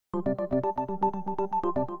The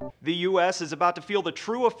U.S. is about to feel the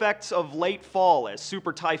true effects of late fall as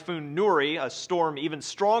Super Typhoon Nuri, a storm even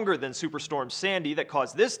stronger than Superstorm Sandy that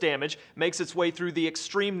caused this damage, makes its way through the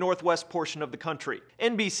extreme northwest portion of the country.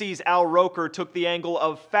 NBC's Al Roker took the angle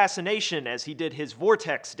of fascination as he did his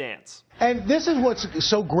vortex dance. And this is what's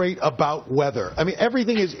so great about weather. I mean,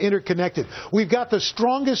 everything is interconnected. We've got the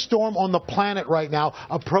strongest storm on the planet right now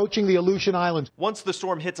approaching the Aleutian Islands. Once the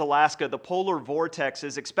storm hits Alaska, the polar vortex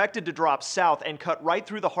is expected to drop south and cut right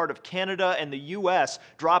through the heart of Canada and the U.S.,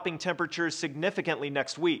 dropping temperatures significantly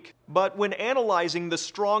next week. But when analyzing the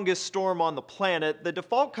strongest storm on the planet, the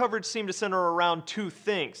default coverage seemed to center around two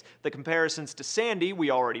things: the comparisons to Sandy,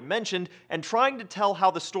 we already mentioned, and trying to tell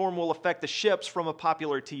how the storm will affect the ships from a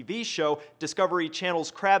popular TV show, Discovery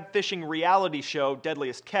Channel's crab fishing reality show,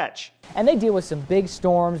 Deadliest Catch. And they deal with some big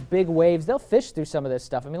storms, big waves. They'll fish through some of this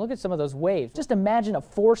stuff. I mean, look at some of those waves. Just imagine a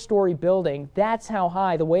 4-story building. That's how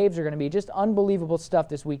high the waves are going to be. Just unbelievable stuff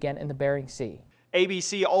this weekend in the Bering Sea.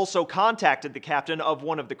 ABC also contacted the captain of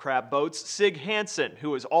one of the crab boats, Sig Hansen,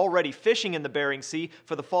 who is already fishing in the Bering Sea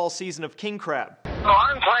for the fall season of king crab. Well,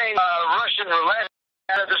 I'm playing Russian roulette.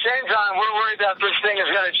 And at the same time, we're worried that this thing is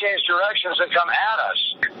going to change directions and come at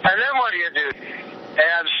us. And then what do you do?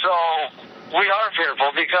 And so we are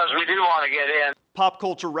fearful because we do want to get in. Pop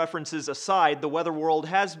culture references aside, the weather world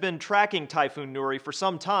has been tracking Typhoon Nuri for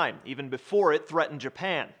some time, even before it threatened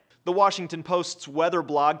Japan. The Washington Post's weather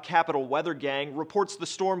blog, Capital Weather Gang, reports the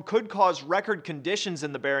storm could cause record conditions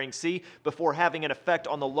in the Bering Sea before having an effect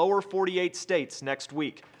on the lower 48 states next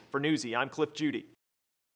week. For Newsy, I'm Cliff Judy.